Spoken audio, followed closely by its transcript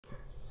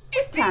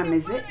What time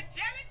is it?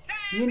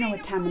 You know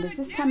what time it is.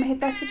 It's time to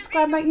hit that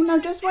subscribe button. You know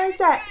just where it's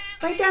at.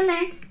 Right down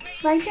there.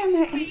 Right down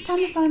there. And it's time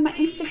to follow my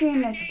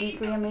Instagram. That's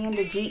Geekly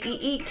Amanda.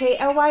 Geekly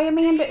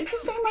Amanda. It's the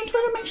same on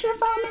Twitter. Make sure to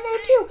follow me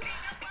there too.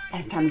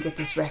 And it's time to get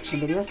this reaction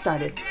video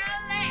started.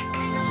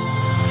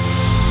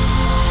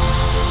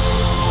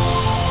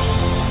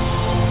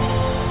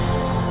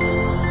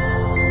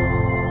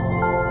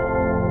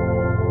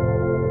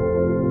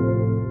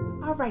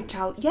 Alright,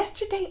 y'all.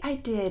 Yesterday I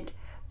did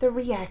the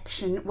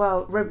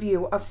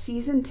review of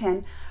season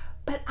 10.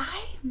 But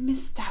I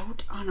missed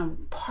out on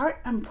an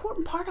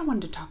important part I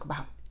wanted to talk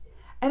about.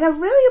 And a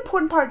really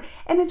important part.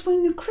 And it's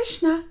when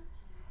Krishna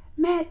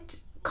met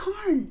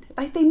Karna.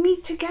 Like they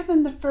meet together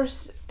in the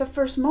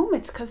first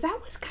moments. Because that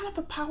was kind of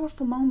a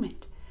powerful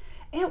moment.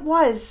 It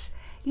was.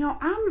 You know,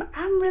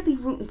 I'm really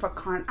rooting for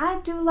Karna. I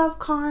do love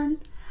Karna.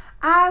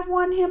 I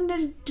want him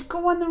to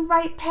go on the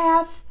right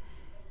path.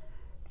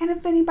 And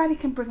if anybody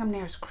can bring him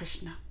there, it's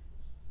Krishna.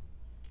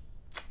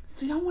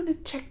 So y'all want to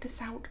check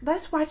this out?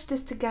 Let's watch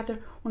this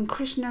together when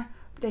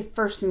they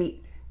first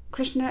meet.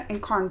 Krishna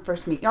and Karna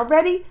first meet. Y'all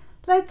ready?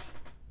 Let's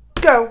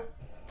go.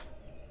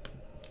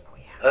 Oh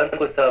yeah. धर्म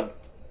को सब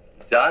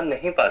जान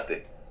नहीं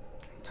पाते।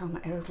 Talking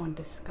about everyone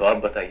discuss. तो आप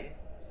बताइए,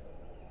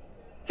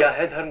 क्या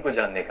है धर्म को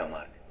जानने का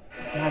मार्ग?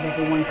 Not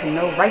everyone can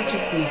know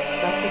righteousness.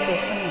 That's what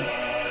they're saying.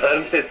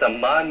 धर्म से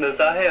सम्मान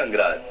मिलता है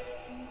Angraj.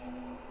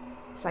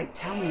 It's like,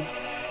 tell me.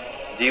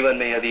 जीवन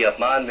में यदि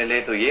अपमान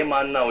मिले तो ये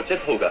मानना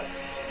उचित होगा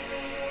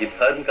कि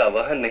धर्म का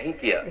वहन नहीं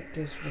किया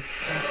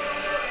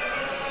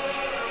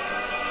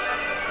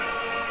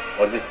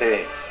और जिसे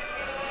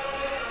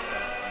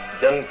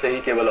जन्म से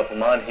ही केवल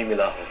अपमान ही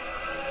मिला हो,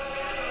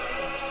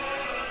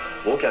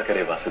 वो क्या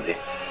करे वासुदेव?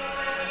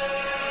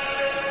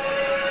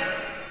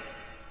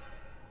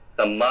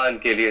 सम्मान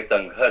के लिए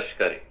संघर्ष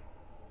करे,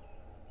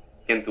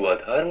 किंतु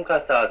अधर्म का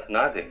साथ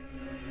ना दे।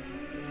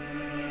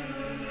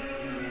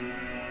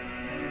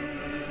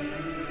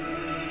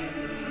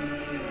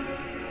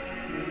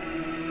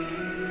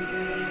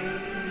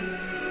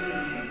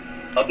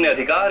 अपने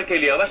अधिकार के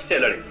लिए अवश्य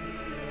लड़े,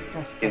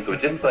 किंतु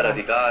जिस पर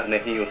अधिकार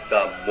नहीं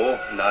उसका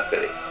मोह ना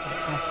करे।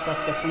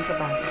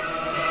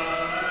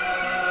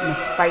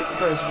 Must fight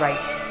for his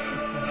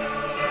rights,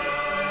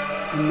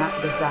 and not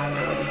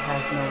desire what he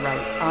has no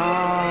right.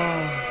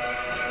 Oh,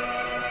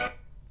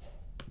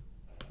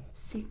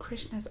 see,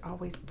 Krishna's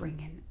always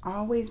bringing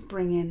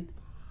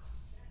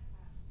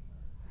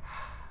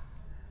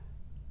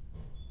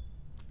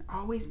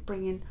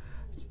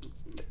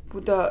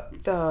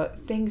the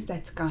things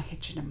that's gonna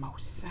hit you the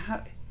most.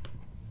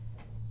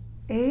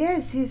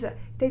 It is.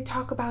 They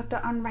talk about the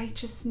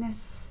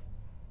unrighteousness,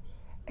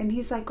 and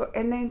he's like,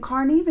 and then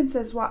Karna even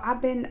says, "Well,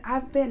 I've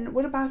been.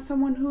 What about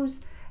someone who's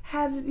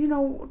had,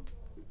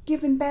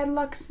 given bad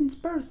luck since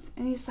birth?"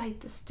 And he's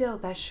like, "Still,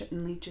 that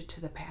shouldn't lead you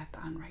to the path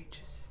of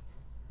unrighteous.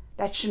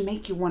 That should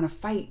make you want to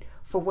fight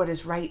for what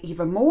is right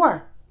even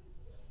more.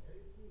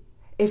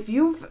 If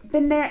you've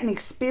been there and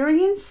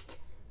experienced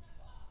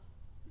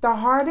the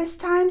hardest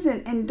times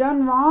and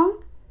done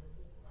wrong,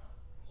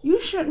 you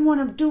shouldn't want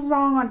to do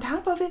wrong on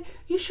top of it.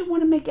 You should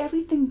want to make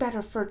everything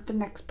better for the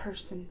next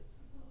person."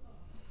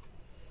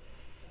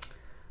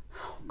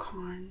 Oh,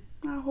 Karna,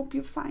 I hope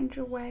you find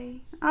your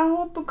way. I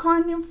hope,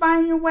 Karna, you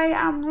find your way.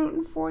 I'm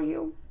rooting for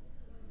you.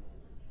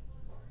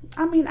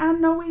 I mean, I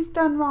know he's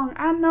done wrong.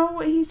 I know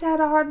he's had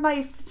a hard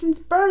life since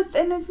birth,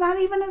 and it's not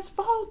even his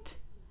fault.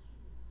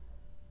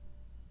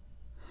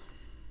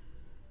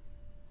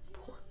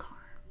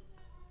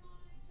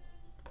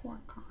 Poor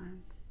Karna.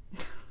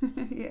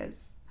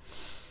 Yes.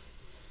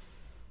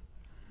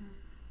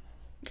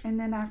 And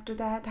then after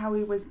that, how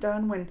he was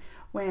done when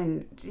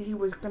he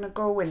was gonna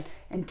go and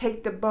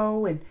take the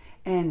bow,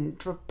 and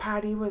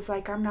Draupadi was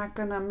like, "I'm not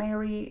gonna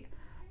marry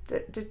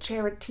the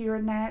charioteer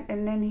and that,"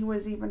 and then he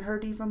was even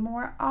hurt even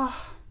more.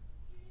 Oh,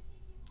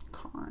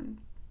 Karna.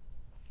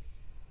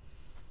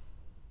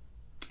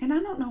 And I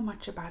don't know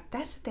much about,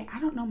 that's the thing, I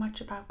don't know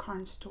much about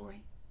Karna's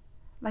story.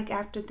 Like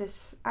after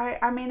this,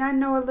 I mean, I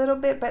know a little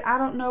bit, but I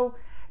don't know.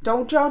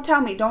 Don't y'all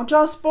tell me. Don't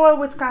y'all spoil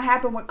what's gonna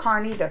happen with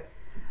Karna either.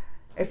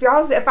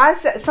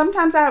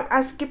 Sometimes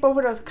I skip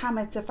over those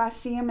comments if I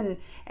see them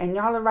and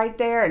y'all are right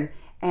there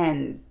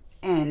and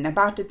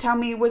about to tell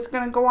me what's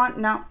gonna go on.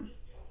 No,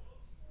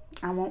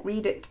 I won't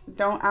read it.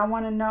 I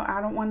want to know. I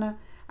want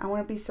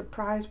to be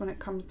surprised when it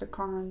comes to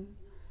Karna.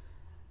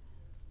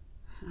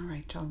 All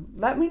right, y'all.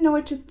 Let me know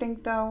what you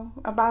think, though,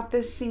 about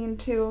this scene,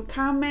 too.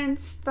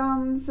 Comments,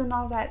 thumbs, and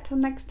all that. Till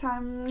next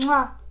time.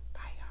 Mwah.